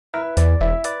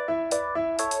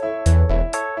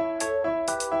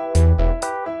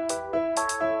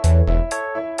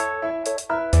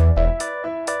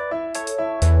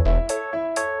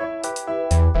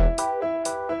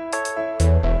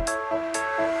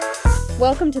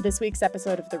Welcome to this week's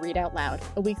episode of the Readout LOUD,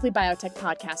 a weekly biotech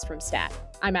podcast from STAT.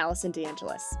 I'm Allison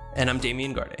DeAngelis. And I'm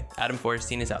Damian Garde. Adam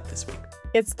Forrestine is out this week.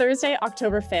 It's Thursday,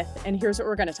 October 5th, and here's what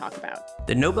we're going to talk about.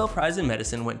 The Nobel Prize in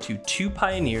Medicine went to two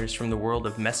pioneers from the world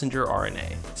of messenger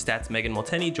RNA. STAT's Megan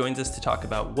Molteni joins us to talk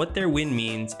about what their win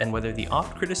means and whether the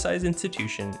oft-criticized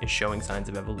institution is showing signs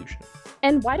of evolution.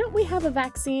 And why don't we have a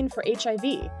vaccine for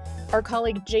HIV? Our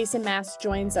colleague Jason Mast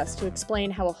joins us to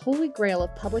explain how a holy grail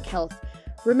of public health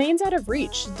remains out of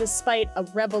reach despite a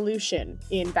revolution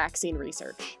in vaccine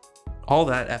research. All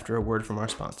that after a word from our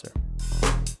sponsor.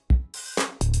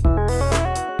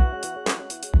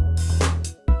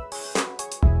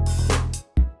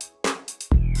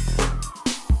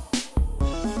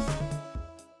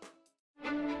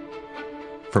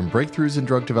 From breakthroughs in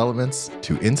drug developments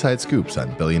to inside scoops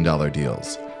on billion-dollar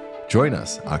deals. Join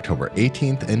us October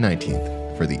 18th and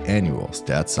 19th for the annual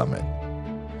STAT Summit.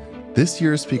 This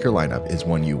year's speaker lineup is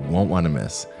one you won't want to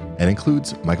miss and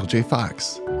includes Michael J.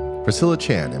 Fox, Priscilla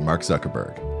Chan and Mark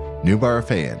Zuckerberg, Nubar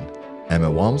Afeyan,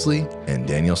 Emma Walmsley, and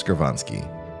Daniel Scrivonsky.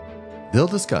 They'll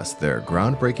discuss their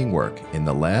groundbreaking work in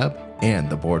the lab and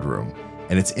the boardroom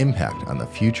and its impact on the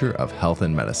future of health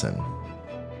and medicine.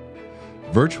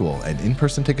 Virtual and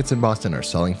in-person tickets in Boston are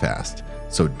selling fast,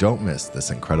 so don't miss this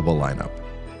incredible lineup.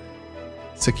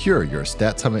 Secure your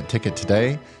STAT Summit ticket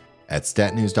today at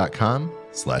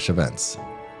statnews.com/events.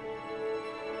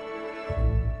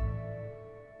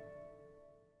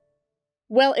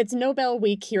 Well, it's Nobel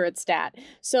Week here at STAT,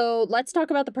 so let's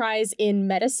talk about the prize in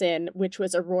medicine, which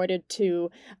was awarded to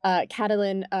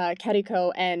Katalin,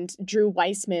 Karikó, and Drew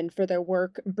Weissman for their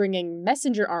work bringing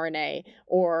messenger RNA,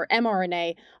 or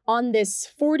mRNA, on this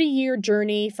 40-year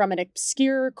journey from an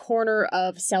obscure corner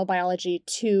of cell biology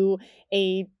to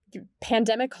a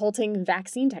pandemic-halting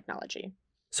vaccine technology.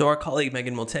 So our colleague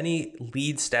Megan Molteni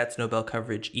leads STAT's Nobel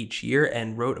coverage each year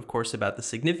and wrote, of course, about the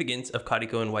significance of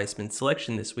Karikó and Weissman's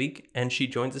selection this week, and she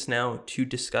joins us now to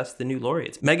discuss the new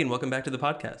laureates. Megan, welcome back to the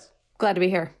podcast. Glad to be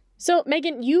here. So,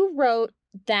 Megan, you wrote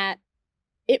that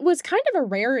it was kind of a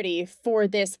rarity for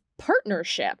this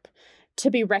partnership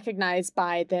to be recognized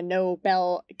by the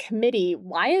Nobel Committee.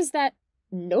 Why is that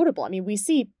notable? I mean, we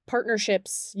see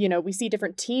partnerships, we see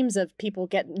different teams of people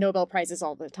get Nobel Prizes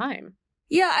all the time.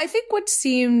 Yeah, I think what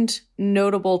seemed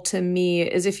notable to me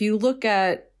is if you look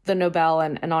at the Nobel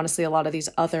and honestly a lot of these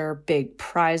other big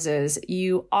prizes,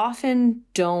 you often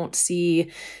don't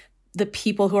see the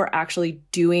people who are actually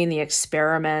doing the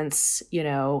experiments,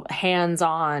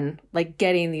 hands-on, like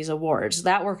getting these awards.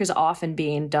 That work is often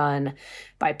being done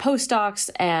by postdocs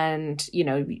and,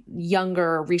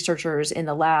 younger researchers in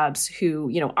the labs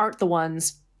who, aren't the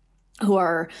ones who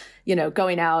are,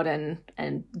 going out and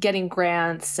getting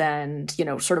grants and,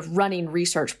 sort of running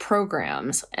research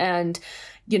programs. And,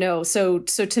 so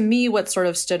to me, what sort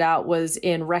of stood out was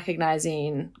in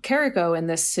recognizing Karikó in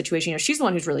this situation. She's the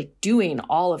one who's really doing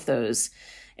all of those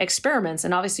experiments.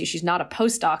 And obviously she's not a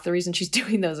postdoc. The reason she's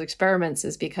doing those experiments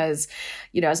is because,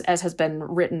 as has been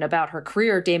written about her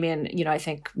career, Damian, I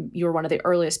think you were one of the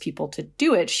earliest people to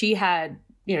do it. She had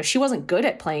she wasn't good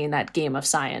at playing that game of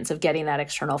science, of getting that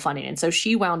external funding. And so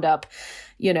she wound up,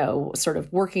 sort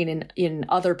of working in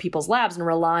other people's labs and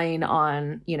relying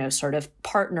on, sort of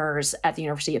partners at the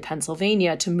University of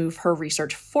Pennsylvania to move her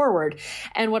research forward.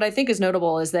 And what I think is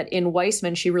notable is that in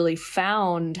Weissman, she really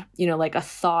found, like a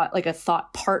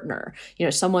thought partner,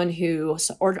 someone who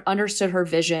understood her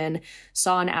vision,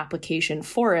 saw an application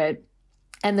for it.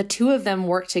 And the two of them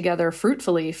worked together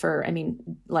fruitfully for,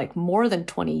 more than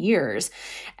 20 years.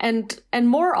 And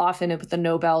more often with the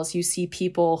Nobels, you see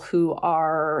people who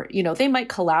are, they might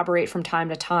collaborate from time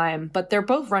to time, but they're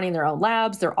both running their own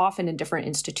labs. They're often in different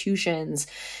institutions.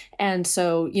 And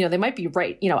so, they might be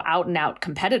out and out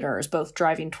competitors, both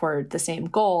driving toward the same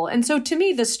goal. And so to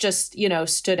me, this just,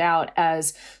 stood out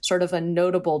as sort of a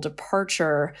notable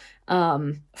departure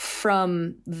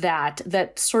from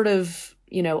that sort of,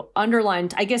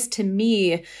 underlined, I guess to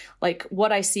me, like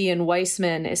what I see in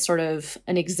Weissman is sort of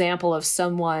an example of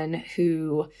someone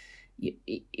who,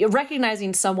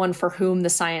 recognizing someone for whom the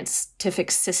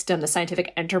scientific system, the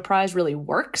scientific enterprise really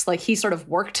works. Like he sort of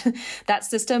worked that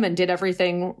system and did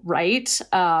everything right.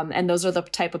 And those are the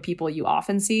type of people you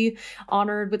often see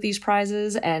honored with these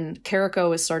prizes. And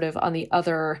Karikó is sort of on the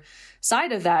other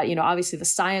side of that. Obviously the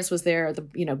science was there, the,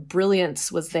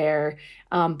 brilliance was there.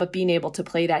 But being able to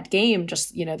play that game,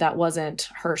 just, that wasn't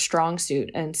her strong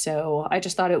suit. And so I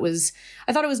thought it was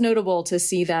notable to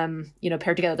see them,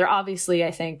 paired together. They're obviously, I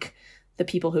think, the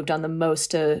people who've done the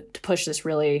most to push this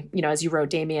really, as you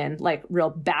wrote, Damian, like real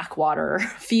backwater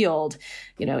field,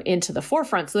 into the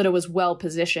forefront so that it was well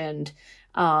positioned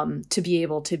to be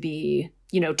able to be,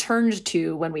 turned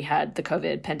to when we had the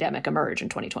COVID pandemic emerge in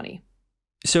 2020.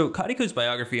 So Karikó's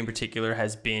biography in particular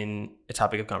has been a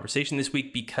topic of conversation this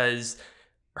week because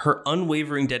her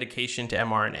unwavering dedication to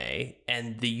mRNA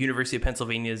and the University of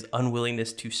Pennsylvania's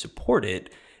unwillingness to support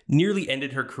it nearly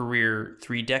ended her career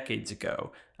 3 decades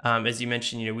ago. As you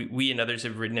mentioned, we and others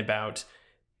have written about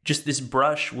just this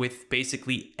brush with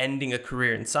basically ending a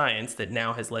career in science that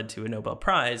now has led to a Nobel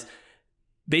Prize,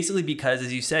 basically because,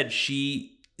 as you said,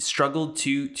 she struggled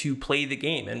to play the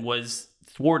game and was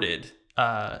thwarted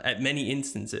at many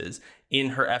instances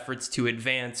in her efforts to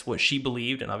advance what she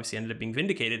believed, and obviously ended up being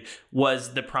vindicated,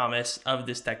 was the promise of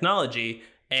this technology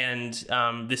and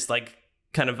this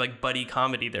kind of buddy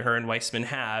comedy that her and Weissman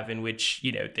have, in which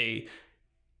they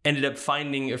ended up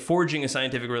forging a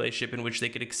scientific relationship in which they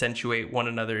could accentuate one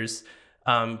another's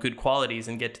good qualities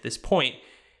and get to this point.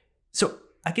 So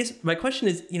I guess my question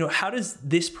is, how does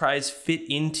this prize fit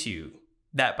into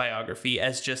that biography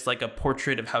as just a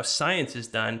portrait of how science is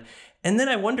done? And then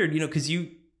I wondered, because you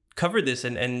covered this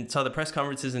and saw the press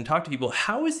conferences and talked to people,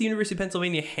 how is the University of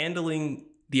Pennsylvania handling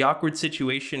the awkward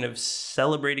situation of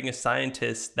celebrating a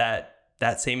scientist that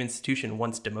same institution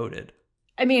once demoted?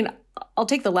 I mean, I'll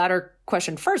take the latter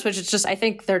question first, which is just, I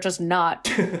think they're just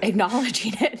not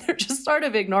acknowledging it. They're just sort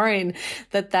of ignoring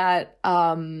that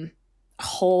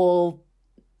whole,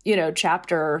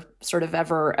 chapter sort of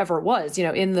ever was,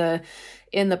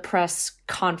 in the press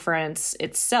conference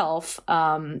itself,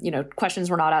 questions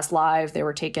were not asked live. They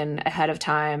were taken ahead of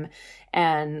time.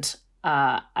 And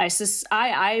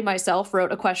I myself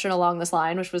wrote a question along this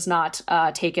line, which was not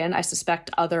taken. I suspect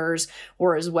others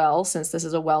were as well, since this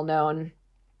is a well-known,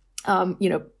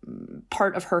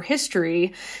 part of her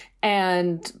history,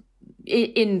 and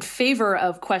in favor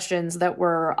of questions that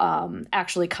were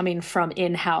actually coming from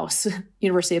in-house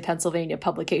University of Pennsylvania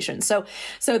publications. So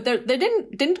they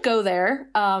didn't go there,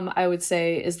 I would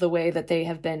say, is the way that they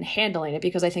have been handling it,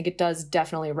 because I think it does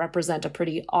definitely represent a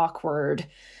pretty awkward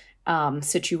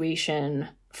situation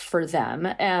for them.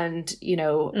 And,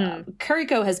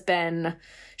 Karikó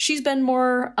she's been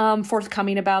more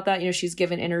forthcoming about that. She's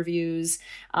given interviews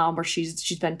where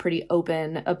she's been pretty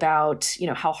open about,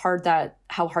 how hard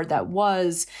that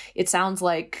was. It sounds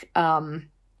like,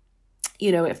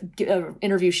 if an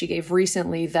interview she gave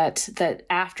recently that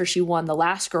after she won the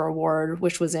Lasker Award,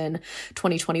 which was in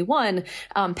 2021,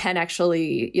 Penn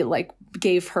actually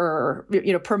gave her,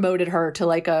 promoted her to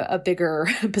a bigger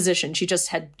position.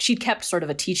 She'd kept sort of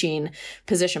a teaching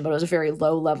position, but it was a very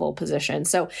low level position.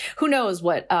 So who knows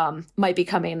what might be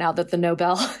coming now that the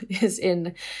Nobel is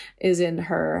in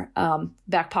her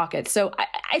back pocket. So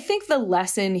I think the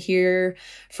lesson here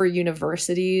for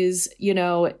universities,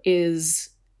 is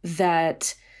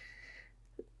that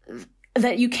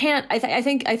you can't, I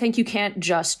think you can't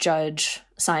just judge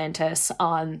scientists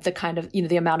on the kind of,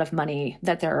 the amount of money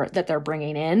that they're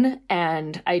bringing in.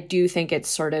 And I do think it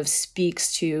sort of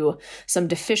speaks to some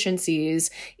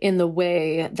deficiencies in the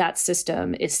way that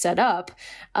system is set up.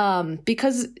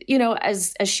 Because,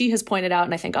 as she has pointed out,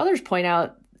 and I think others point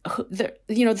out,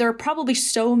 there are probably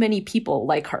so many people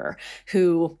like her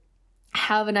who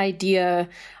have an idea,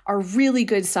 are really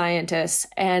good scientists,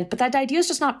 but that idea is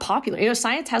just not popular.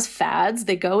 Science has fads.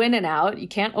 They go in and out. You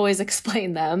can't always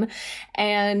explain them.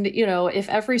 And, if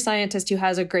every scientist who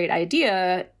has a great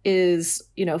idea is,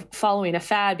 following a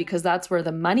fad because that's where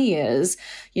the money is,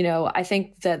 I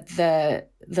think that the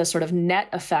sort of net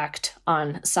effect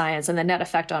on science and the net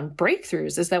effect on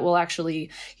breakthroughs is that we'll actually,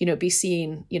 be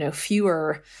seeing,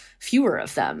 fewer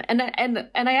of them. And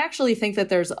I actually think that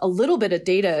there's a little bit of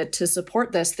data to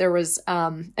support this. There was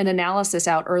an analysis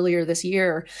out earlier this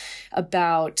year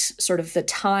about sort of the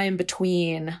time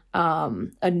between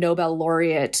a Nobel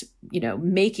laureate,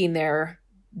 making their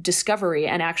discovery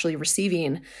and actually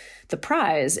receiving the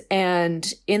prize.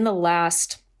 And in the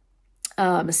last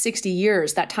 60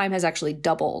 years, that time has actually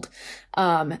doubled.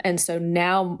 And so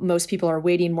now most people are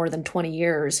waiting more than 20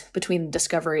 years between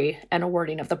discovery and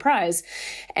awarding of the prize.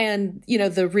 And,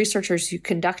 the researchers who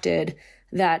conducted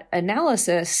that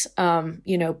analysis,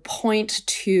 point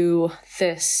to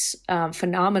this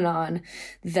phenomenon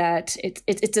that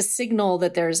it's a signal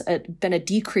that there's been a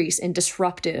decrease in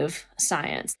disruptive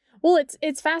science. Well,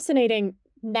 it's fascinating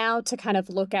now to kind of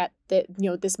look at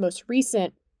this most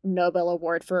recent Nobel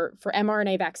Award for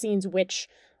mRNA vaccines, which,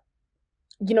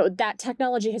 that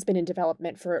technology has been in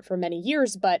development for many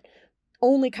years, but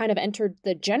only kind of entered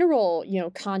the general,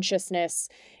 consciousness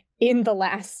in the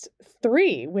last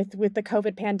 3 with the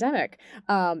COVID pandemic.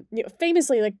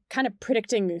 Famously, kind of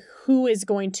predicting who is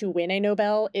going to win a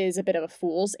Nobel is a bit of a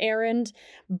fool's errand,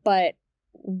 but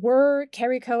were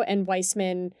Karikó and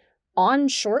Weissman on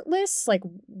shortlists? Like,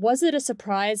 was it a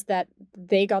surprise that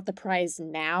they got the prize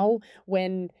now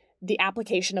when the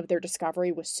application of their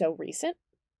discovery was so recent?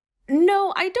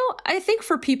 No, I don't. I think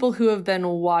for people who have been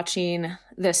watching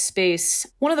this space,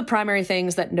 one of the primary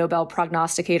things that Nobel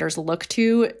prognosticators look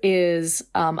to is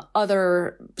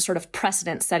other sort of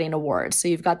precedent-setting awards. So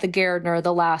you've got the Gardner,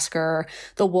 the Lasker,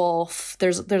 the Wolf.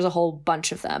 There's a whole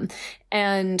bunch of them.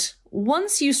 And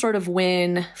once you sort of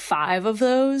win 5 of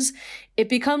those, it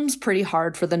becomes pretty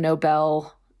hard for the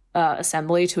Nobel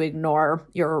assembly to ignore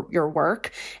your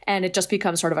work. And it just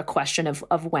becomes sort of a question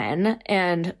of when.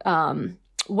 And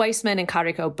Weissman and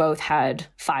Karikó both had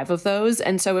 5 of those.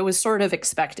 And so it was sort of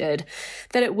expected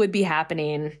that it would be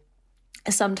happening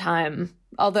sometime.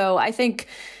 Although I think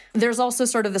there's also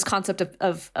sort of this concept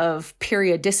of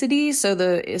periodicity. So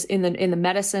in the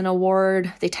medicine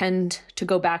award, they tend to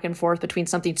go back and forth between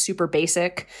something super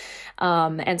basic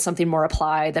and something more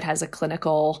applied that has a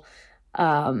clinical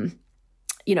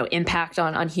impact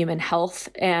on human health.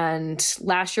 And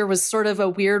last year was sort of a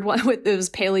weird one with those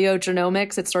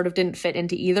paleogenomics. It sort of didn't fit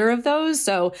into either of those.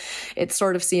 So it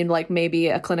sort of seemed like maybe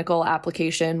a clinical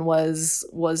application was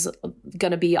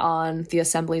going to be on the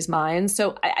assembly's mind.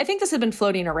 So I think this had been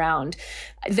floating around.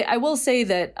 I will say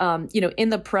that, in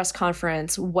the press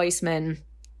conference, Weissman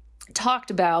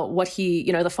talked about what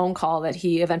he, the phone call that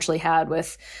he eventually had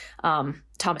with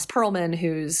Thomas Perlman,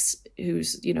 who's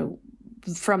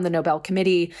from the Nobel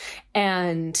Committee.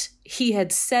 And he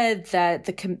had said that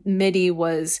the committee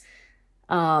was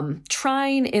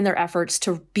trying in their efforts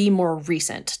to be more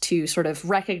recent, to sort of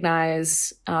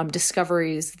recognize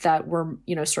discoveries that were,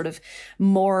 sort of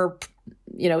more,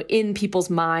 in people's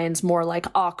minds, more like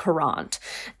au courant.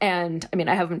 And I mean,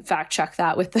 I haven't fact checked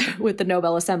that with the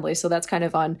Nobel Assembly, so that's kind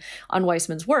of on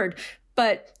Weissman's word.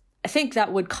 But I think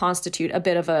that would constitute a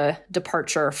bit of a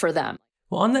departure for them.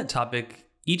 Well, on that topic,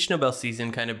 each Nobel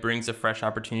season kind of brings a fresh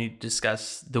opportunity to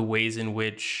discuss the ways in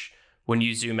which, when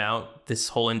you zoom out, this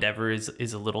whole endeavor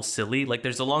is a little silly. Like,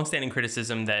 there's a longstanding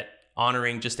criticism that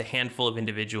honoring just a handful of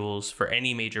individuals for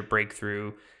any major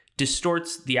breakthrough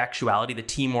distorts the actuality, the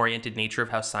team-oriented nature of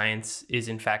how science is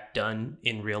in fact done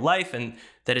in real life, and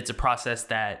that it's a process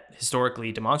that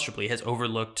historically, demonstrably, has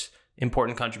overlooked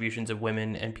important contributions of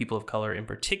women and people of color in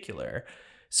particular.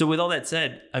 So with all that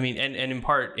said, I mean, and in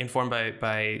part informed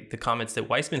by the comments that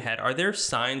Weissman had, are there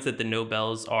signs that the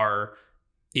Nobels are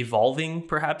evolving,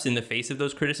 perhaps, in the face of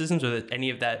those criticisms, or that any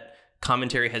of that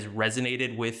commentary has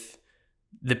resonated with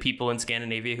the people in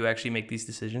Scandinavia who actually make these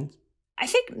decisions? I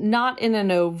think not in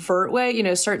an overt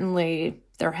way. Certainly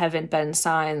there haven't been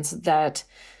signs that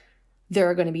there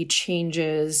are going to be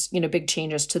changes, big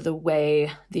changes to the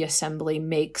way the assembly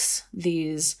makes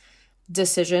these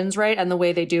decisions, right? And the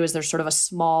way they do is there's sort of a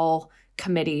small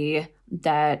committee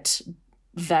that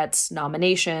vets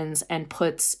nominations and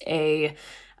puts a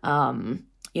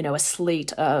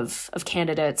slate of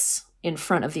candidates in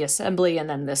front of the assembly, and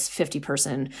then this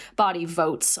 50-person body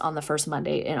votes on the first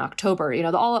Monday in October.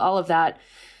 All of that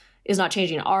is not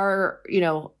changing. Are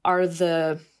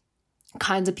the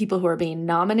kinds of people who are being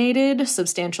nominated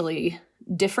substantially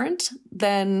different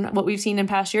than what we've seen in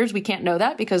past years? We can't know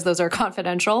that because those are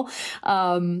confidential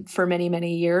for many,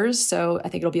 many years. So I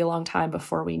think it'll be a long time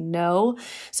before we know.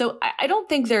 So I don't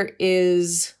think there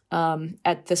is,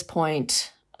 at this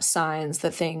point, signs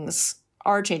that things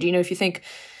are changing. If you think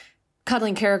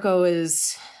Katalin Karikó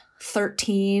is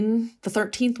the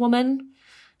 13th woman,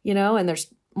 and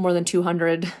there's more than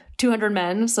 200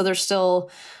 men. So there's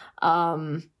still,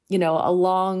 a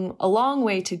long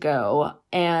way to go.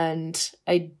 And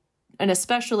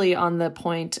especially on the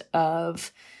point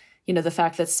of, the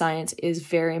fact that science is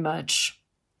very much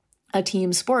a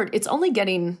team sport, it's only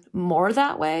getting more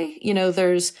that way.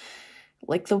 There's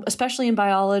especially in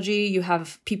biology, you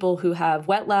have people who have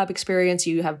wet lab experience,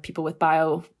 you have people with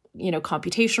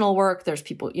computational work. There's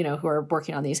people, who are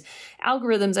working on these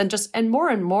algorithms, and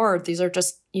more, these are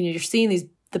just, you're seeing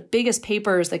the biggest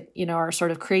papers that, are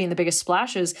sort of creating the biggest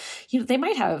splashes. They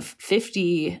might have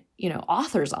 50,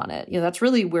 authors on it. That's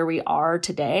really where we are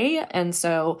today. And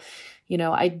so,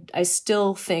 I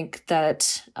still think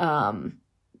that,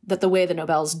 that the way the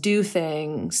Nobels do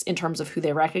things in terms of who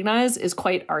they recognize is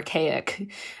quite archaic,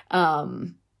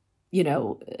 given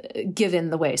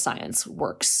the way science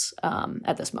works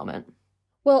at this moment.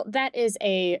 Well, that is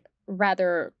a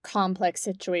rather complex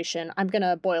situation. I'm going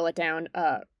to boil it down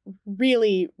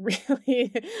really,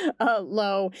 really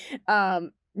low.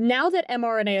 Now that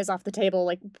mRNA is off the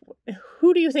table,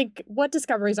 who do you think, what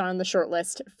discoveries are on the short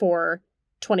list for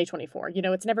 2024?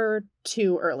 It's never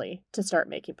too early to start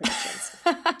making predictions.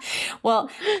 Well,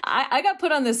 I got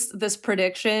put on this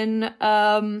prediction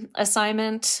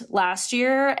assignment last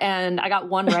year, and I got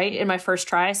one right in my first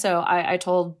try. So I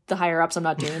told the higher ups I'm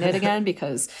not doing it again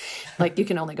because, like, you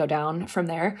can only go down from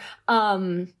there.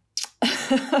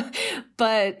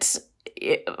 But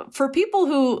for people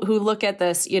who look at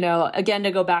this, again,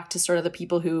 to go back to sort of the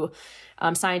people who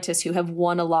scientists who have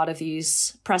won a lot of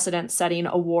these precedent-setting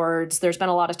awards, there's been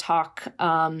a lot of talk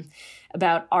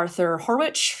about Arthur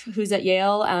Horwich, who's at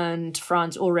Yale, and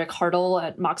Franz Ulrich Hartl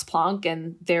at Max Planck,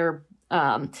 and their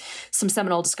some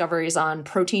seminal discoveries on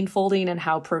protein folding and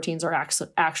how proteins are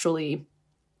actually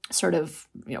sort of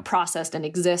processed and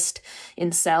exist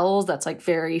in cells. That's like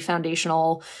very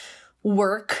foundational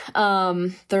work.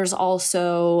 There's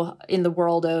also in the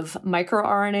world of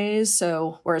microRNAs.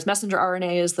 So whereas messenger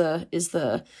RNA is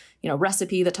the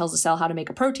recipe that tells the cell how to make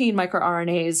a protein,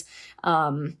 microRNAs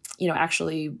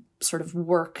actually sort of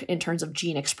work in terms of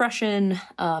gene expression.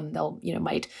 They'll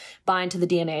might bind to the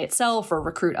DNA itself or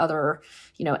recruit other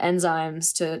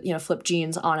enzymes to flip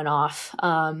genes on and off.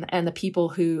 And the people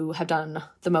who have done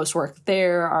the most work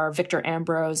there are Victor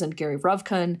Ambros and Gary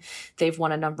Ruvkun. They've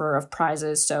won a number of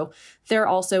prizes, so they're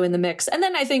also in the mix. And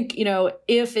then I think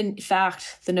if in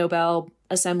fact the Nobel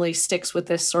Assembly sticks with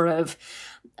this sort of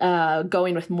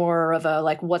going with more of a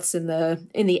like what's in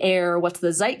the air, what's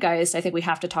the zeitgeist, I think we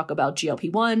have to talk about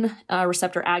GLP-1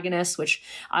 receptor agonists, which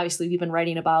obviously we've been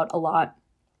writing about a lot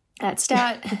at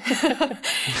Stat.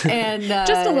 And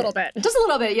just a little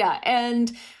bit, yeah.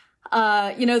 And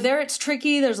there it's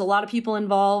tricky. There's a lot of people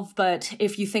involved, but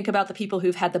if you think about the people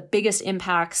who've had the biggest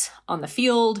impacts on the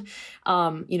field,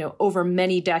 over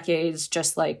many decades,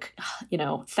 just like,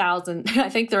 1,000, I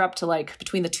think they're up to like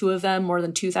between the two of them, more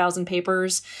than 2,000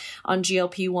 papers on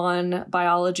GLP-1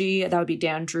 biology. That would be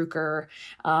Dan Drucker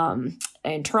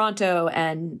in Toronto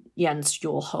and Jens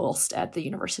Juul-Holst at the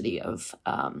University of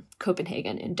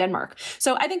Copenhagen in Denmark.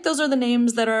 So I think those are the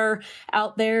names that are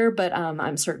out there, but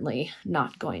I'm certainly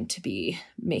not going to be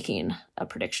making a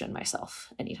prediction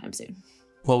myself anytime soon.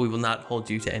 Well, we will not hold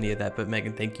you to any of that, but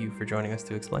Megan, thank you for joining us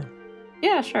to explain.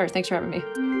 Yeah, sure. Thanks for having me.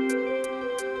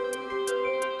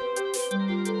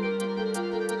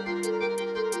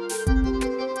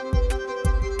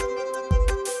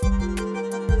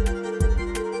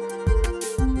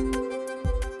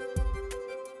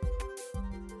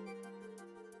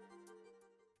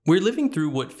 We're living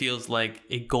through what feels like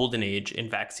a golden age in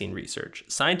vaccine research.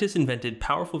 Scientists invented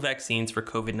powerful vaccines for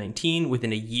COVID-19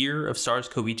 within a year of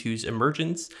SARS-CoV-2's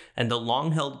emergence, and the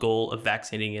long-held goal of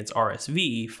vaccinating against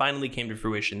RSV finally came to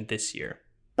fruition this year.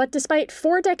 But despite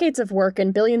 4 decades of work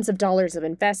and billions of dollars of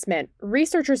investment,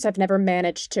 researchers have never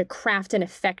managed to craft an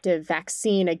effective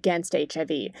vaccine against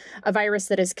HIV, a virus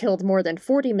that has killed more than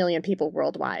 40 million people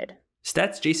worldwide.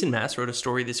 Stat's Jason Mast wrote a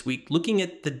story this week looking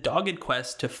at the dogged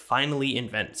quest to finally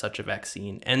invent such a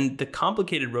vaccine and the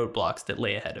complicated roadblocks that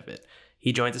lay ahead of it.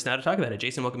 He joins us now to talk about it.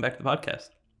 Jason, welcome back to the podcast.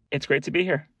 It's great to be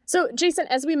here. So, Jason,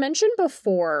 as we mentioned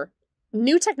before,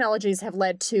 new technologies have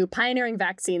led to pioneering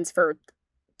vaccines for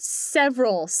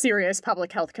several serious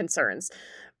public health concerns.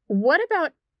 What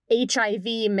about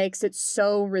HIV makes it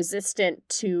so resistant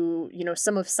to,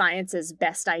 some of science's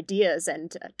best ideas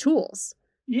and tools?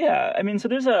 Yeah, I mean, so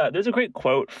there's a great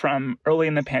quote from early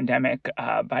in the pandemic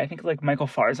by I think like Michael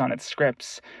Farzan at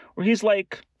Scripps, where he's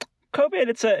like,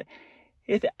 COVID,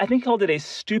 I think he called it a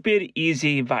stupid,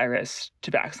 easy virus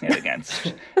to vaccinate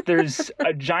against. There's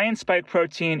a giant spike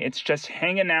protein. It's just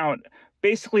hanging out,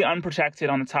 basically unprotected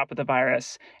on the top of the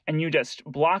virus, and you just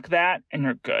block that and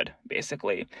you're good,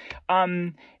 basically.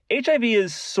 HIV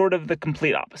is sort of the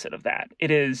complete opposite of that.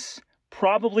 It is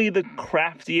probably the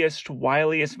craftiest,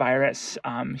 wiliest virus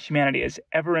humanity has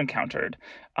ever encountered,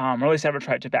 or at least ever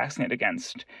tried to vaccinate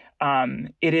against.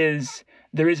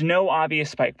 There is no obvious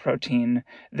spike protein.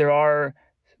 There are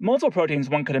multiple proteins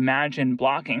one could imagine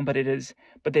blocking, but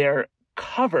they are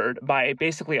covered by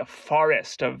basically a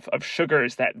forest of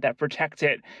sugars that protect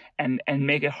it and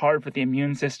make it hard for the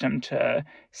immune system to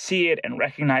see it and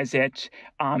recognize it.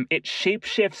 It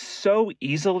shapeshifts so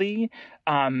easily.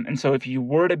 And so if you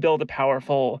were to build a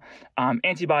powerful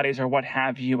antibodies or what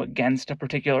have you against a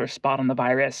particular spot on the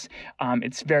virus,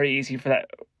 it's very easy for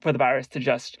the virus to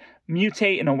just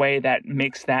mutate in a way that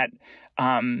makes that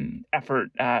effort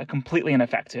completely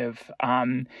ineffective.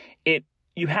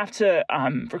 You have to,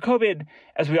 for COVID,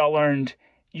 as we all learned,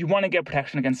 you want to get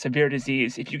protection against severe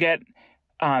disease. If you get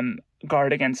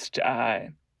guard against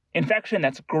infection,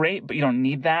 that's great, but you don't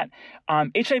need that.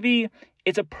 HIV,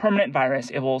 it's a permanent virus.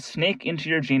 It will snake into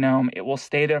your genome. It will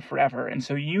stay there forever. And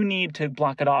so you need to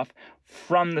block it off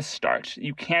from the start.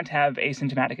 You can't have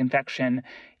asymptomatic infection.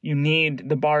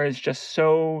 The bar is just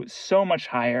so much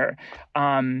higher.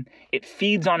 It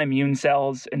feeds on immune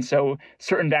cells. And so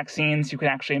certain vaccines, you can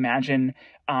actually imagine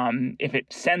if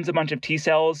it sends a bunch of T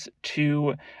cells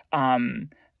to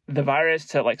the virus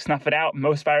to like snuff it out,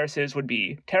 most viruses would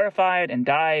be terrified and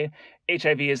die.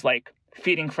 HIV is like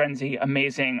feeding frenzy,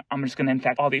 amazing. I'm just going to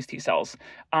infect all these T cells.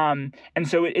 And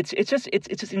so it's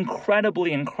just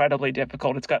incredibly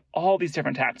difficult. It's got all these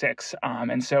different tactics.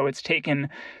 And so it's taken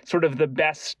sort of the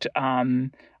best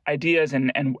ideas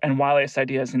and wiliest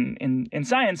ideas in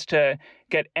science to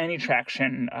get any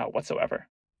traction whatsoever.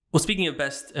 Well, speaking of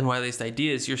best and wiliest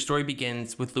ideas, your story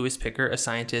begins with Louis Picker, a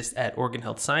scientist at Oregon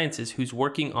Health Sciences, who's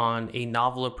working on a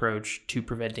novel approach to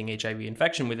preventing HIV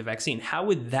infection with a vaccine. How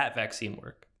would that vaccine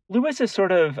work? Louis is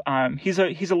sort of he's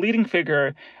a leading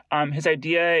figure. His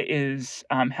idea is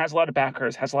has a lot of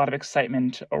backers, has a lot of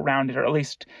excitement around it, or at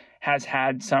least has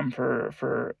had some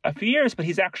for a few years. But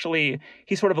he's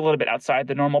sort of a little bit outside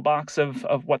the normal box of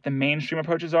what the mainstream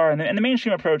approaches are. And the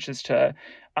mainstream approach is to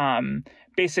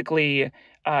basically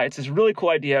it's this really cool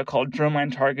idea called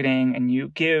germline targeting, and you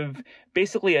give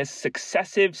basically a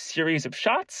successive series of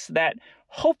shots that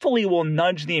hopefully will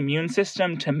nudge the immune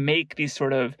system to make these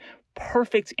sort of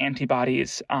perfect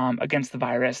antibodies against the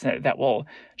virus that will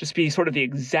just be sort of the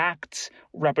exact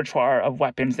repertoire of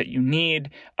weapons that you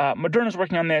need. Moderna's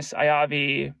working on this,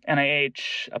 IAVI,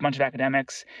 NIH, a bunch of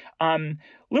academics.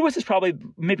 Louis is probably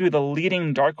maybe the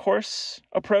leading dark horse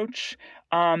approach.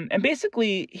 And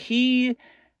basically,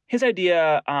 his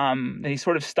idea that he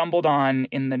sort of stumbled on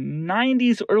in the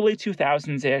 90s, early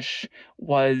 2000s-ish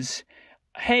was,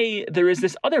 hey, there is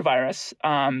this other virus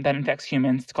that infects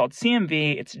humans. It's called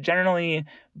CMV. It's generally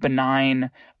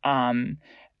benign,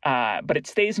 but it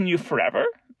stays in you forever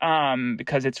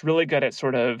because it's really good at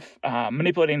sort of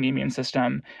manipulating the immune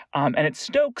system. And it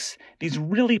stokes these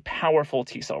really powerful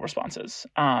T cell responses.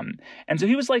 And so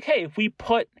he was like, hey, if we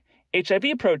put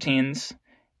HIV proteins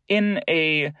in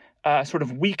a sort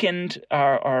of weakened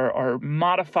or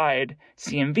modified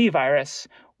CMV virus,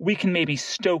 we can maybe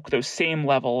stoke those same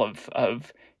level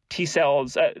of T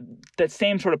cells, that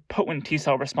same sort of potent T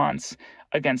cell response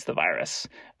against the virus.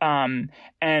 And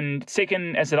it's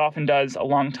taken, as it often does, a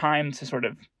long time to sort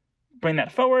of bring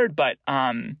that forward. But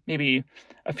maybe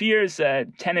a few years,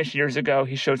 10-ish years ago,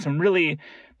 he showed some really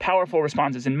powerful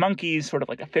responses in monkeys, sort of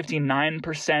like a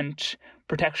 59%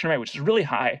 protection rate, which is really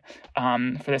high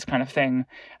for this kind of thing.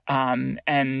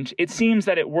 And it seems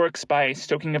that it works by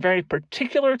stoking a very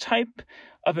particular type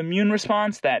of immune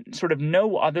response that sort of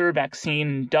no other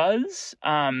vaccine does.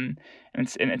 And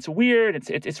it's weird.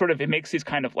 It's sort of, it makes these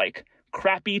kind of like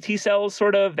crappy T cells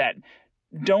sort of that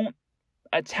don't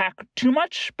attack too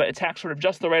much, but attack sort of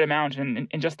just the right amount and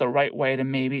in just the right way to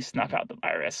maybe snuff out the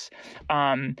virus.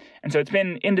 And so it's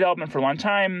been in development for a long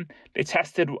time. They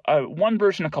tested one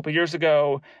version a couple years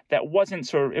ago that it was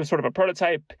sort of a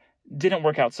prototype, didn't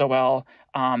work out so well.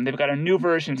 They've got a new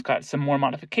version. It's got some more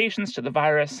modifications to the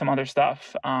virus, some other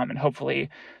stuff, and hopefully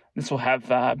this will have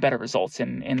better results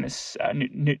in this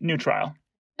new trial.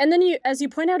 And then as you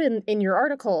point out in your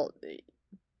article,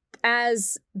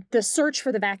 as the search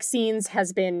for the vaccines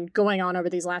has been going on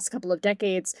over these last couple of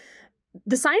decades,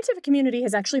 the scientific community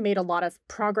has actually made a lot of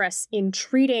progress in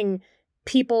treating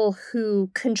people who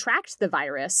contract the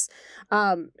virus.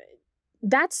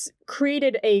 That's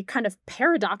created a kind of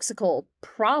paradoxical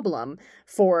problem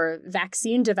for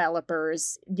vaccine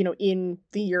developers, in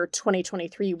the year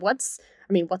 2023. What's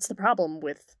the problem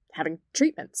with having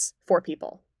treatments for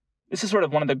people? This is sort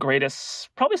of one of the greatest,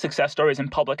 probably success stories in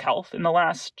public health in the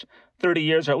last 30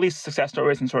 years, or at least success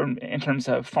stories in terms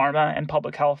of pharma and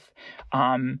public health.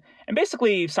 And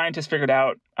basically, scientists figured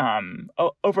out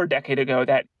over a decade ago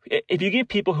that if you give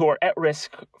people who are at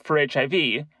risk for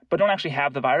HIV, but don't actually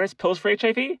have the virus, pills for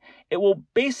HIV, it will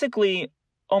basically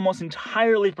almost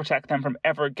entirely protect them from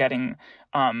ever getting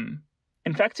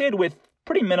infected with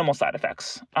pretty minimal side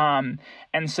effects. And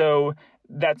so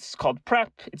that's called PrEP.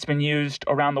 It's been used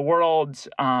around the world,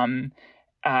 and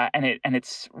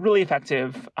it's really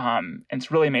effective. And it's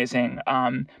really amazing.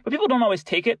 But people don't always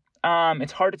take it.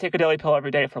 It's hard to take a daily pill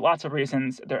every day for lots of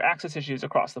reasons. There are access issues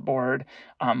across the board,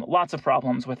 lots of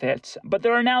problems with it. But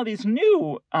there are now these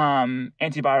new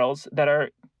antivirals that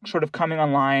are sort of coming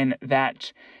online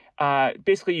that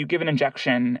basically you give an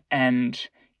injection and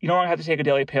you don't have to take a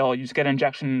daily pill. You just get an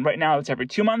injection. Right now it's every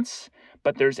 2 months,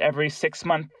 but there's every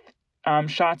 6-month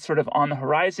shots sort of on the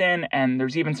horizon, and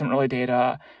there's even some early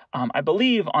data, I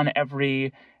believe, on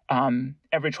every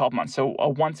every 12 months, so a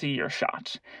once-a-year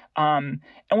shot. And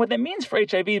what that means for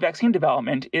HIV vaccine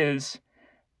development is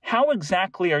how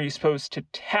exactly are you supposed to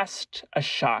test a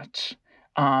shot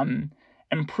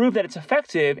and prove that it's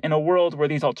effective in a world where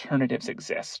these alternatives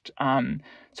exist?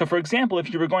 So, for example,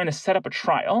 if you were going to set up a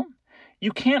trial,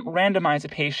 you can't randomize a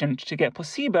patient to get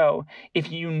placebo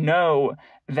if you know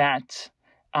that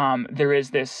there is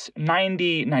this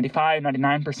 90, 95,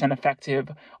 99% effective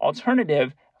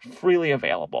alternative freely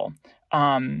available.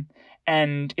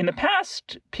 And in the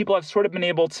past, people have sort of been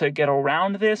able to get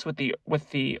around this with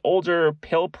the older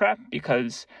pill PrEP,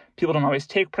 because people don't always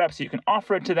take PrEP, so you can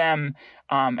offer it to them,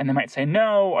 and they might say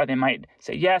no, or they might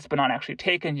say yes, but not actually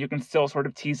take it. You can still sort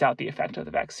of tease out the effect of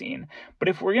the vaccine. But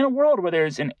if we're in a world where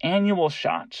there's an annual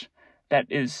shot that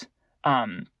is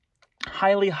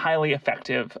highly, highly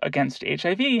effective against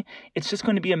HIV, it's just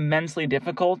going to be immensely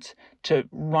difficult to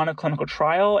run a clinical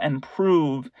trial and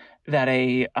prove that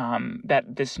that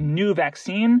this new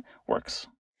vaccine works.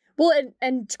 Well,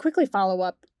 and to quickly follow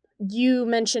up, you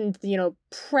mentioned,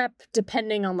 PrEP,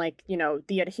 depending on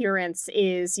the adherence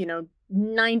is,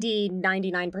 90,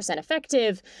 99%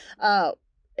 effective.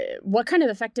 What kind of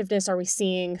effectiveness are we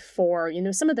seeing for,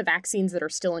 some of the vaccines that are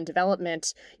still in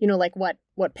development, like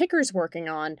what Picker's working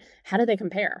on? How do they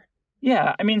compare?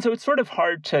 Yeah, I mean, so it's sort of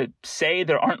hard to say.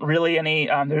 There aren't really any,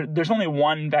 there's only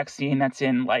one vaccine that's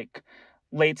in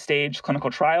late stage clinical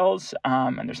trials,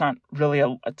 and there's not really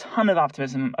a ton of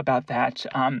optimism about that.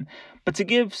 But to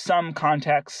give some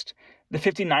context, the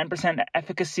 59%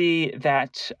 efficacy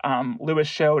that Lewis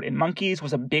showed in monkeys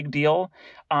was a big deal.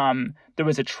 There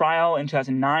was a trial in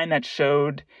 2009 that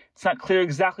showed, it's not clear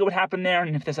exactly what happened there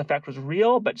and if this effect was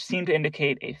real, but seemed to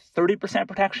indicate a 30%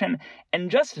 protection. And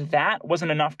just that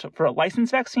wasn't enough for a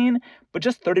licensed vaccine, but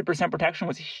just 30% protection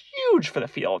was huge for the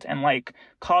field and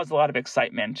caused a lot of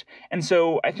excitement. And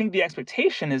so I think the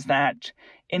expectation is that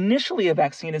initially a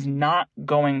vaccine is not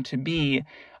going to be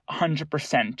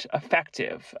 100%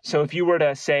 effective. So if you were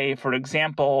to say, for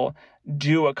example,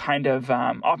 do a kind of,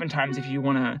 oftentimes if you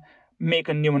want to make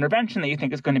a new intervention that you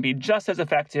think is going to be just as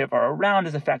effective or around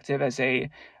as effective as a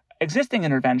existing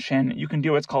intervention, you can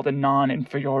do what's called a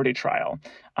non-inferiority trial,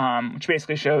 which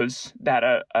basically shows that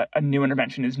a new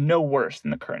intervention is no worse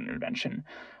than the current intervention.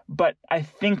 But I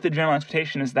think the general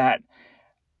expectation is that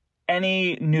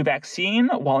any new vaccine,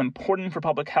 while important for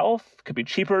public health, could be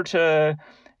cheaper to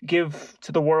give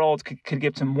to the world, could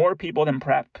give to more people than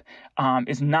PrEP,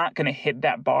 is not going to hit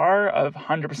that bar of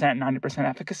 100%, 90%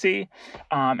 efficacy.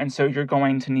 And so you're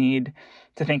going to need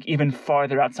to think even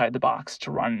farther outside the box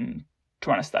to run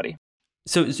a study.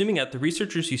 So zooming out, the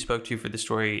researchers you spoke to for the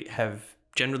story have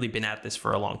generally been at this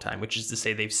for a long time, which is to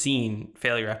say they've seen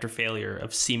failure after failure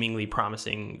of seemingly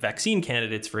promising vaccine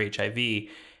candidates for HIV.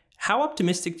 How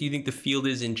optimistic do you think the field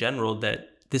is in general that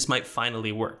this might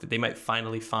finally work, that they might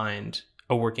finally find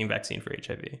a working vaccine for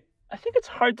HIV? I think it's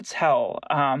hard to tell.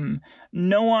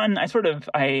 No one,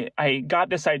 I got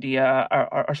this idea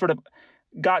or sort of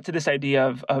got to this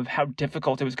idea of how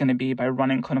difficult it was going to be by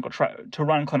running clinical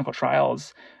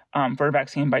trials for a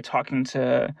vaccine by talking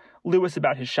to Lewis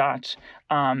about his shot.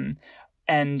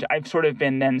 And I've sort of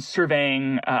been then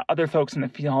surveying other folks in the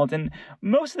field, and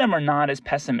most of them are not as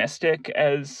pessimistic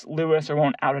as Lewis, or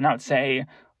won't out and out say,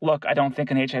 look, I don't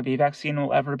think an HIV vaccine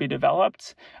will ever be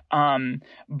developed.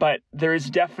 But there is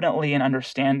definitely an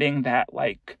understanding that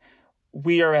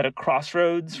we are at a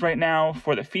crossroads right now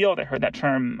for the field. I heard that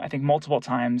term, I think, multiple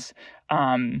times.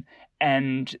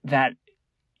 And that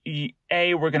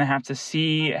we're going to have to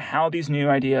see how these new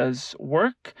ideas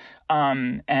work,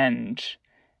 and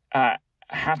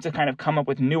have to kind of come up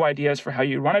with new ideas for how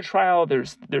you run a trial.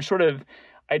 There's sort of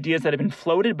ideas that have been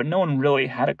floated, but no one really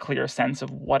had a clear sense of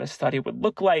what a study would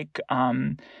look like.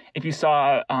 If you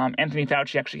saw Anthony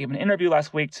Fauci actually gave an interview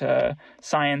last week to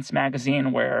Science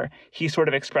magazine where he sort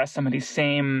of expressed some of these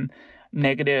same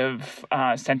negative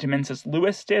sentiments as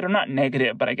Lewis did, or not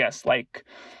negative, but I guess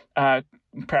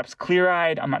perhaps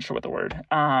clear-eyed. I'm not sure what the word.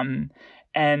 And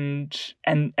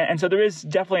so there is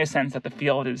definitely a sense that the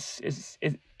field is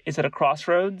at a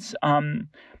crossroads.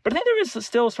 But I think there is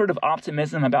still sort of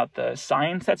optimism about the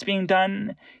science that's being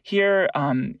done here.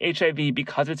 HIV,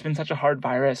 because it's been such a hard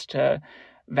virus to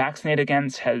vaccinate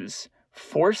against, has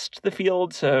forced the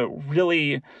field to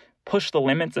really push the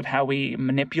limits of how we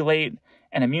manipulate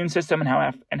an immune system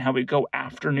and how we go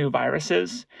after new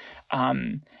viruses.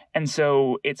 And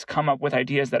so it's come up with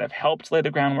ideas that have helped lay the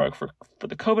groundwork for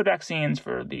the COVID vaccines,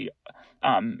 for the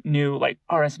new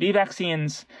RSV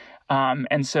vaccines.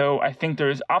 And so I think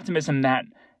there's optimism that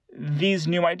these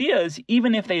new ideas,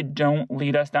 even if they don't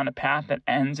lead us down a path that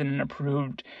ends in an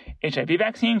approved HIV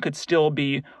vaccine, could still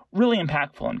be really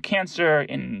impactful in cancer,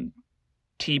 in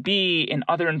TB, in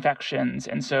other infections.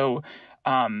 And so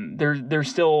there's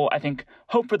still, I think,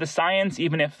 hope for the science,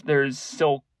 even if there's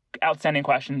still outstanding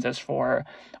questions as for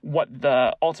what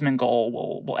the ultimate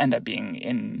goal will end up being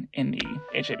in the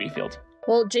HIV field.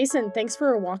 Well, Jason, thanks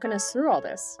for walking us through all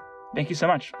this. Thank you so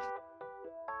much.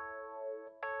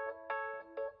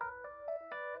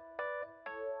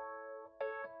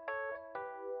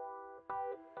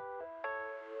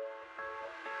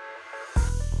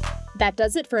 That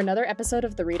does it for another episode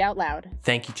of the Readout Loud.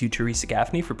 Thank you to Teresa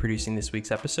Gaffney for producing this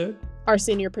week's episode. Our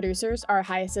senior producers are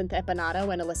Hyacinth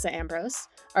Epanato and Alyssa Ambrose.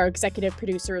 Our executive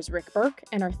producer is Rick Burke,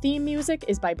 and our theme music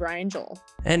is by Brian Joel.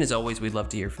 And as always, we'd love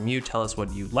to hear from you. Tell us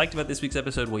what you liked about this week's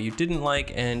episode, what you didn't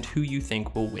like, and who you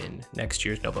think will win next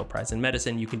year's Nobel Prize in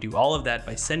Medicine. You can do all of that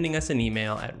by sending us an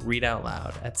email at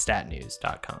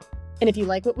readoutloud@statnews.com. And if you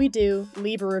like what we do,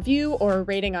 leave a review or a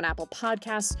rating on Apple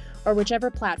Podcasts or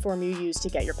whichever platform you use to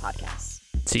get your podcasts.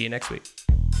 See you next week.